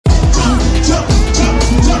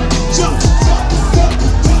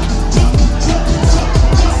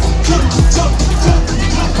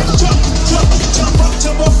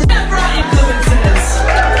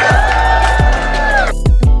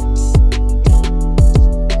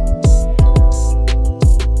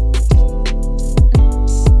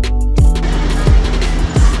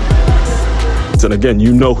And again,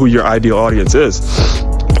 you know who your ideal audience is.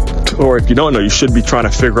 Or if you don't know, you should be trying to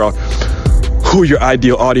figure out who your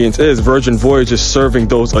ideal audience is. Virgin Voyage is serving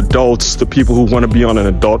those adults, the people who want to be on an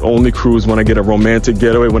adult-only cruise, want to get a romantic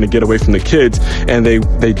getaway, want to get away from the kids. And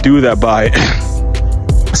they do that by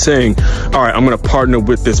saying, all right, I'm going to partner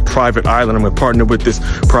with this private island. I'm going to partner with this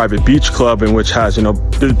private beach club, in which has, you know,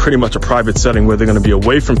 pretty much a private setting where they're going to be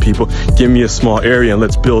away from people. Give me a small area and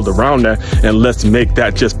let's build around that, and let's make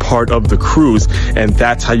that just part of the cruise. And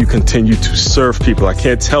that's how you continue to serve people. I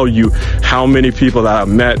can't tell you how many people that I've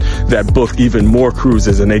met that booked even more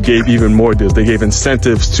cruises, and they gave even more deals. They gave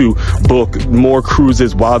incentives to book more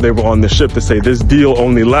cruises while they were on the ship, to say this deal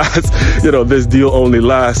only lasts, you know, this deal only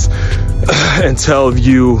lasts until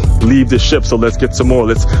you leave the ship, so let's get some more,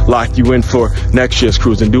 let's lock you in for next year's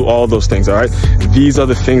cruise, and do all those things. All right, these are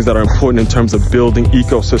the things that are important in terms of building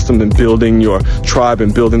ecosystem and building your tribe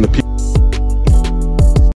and building the people.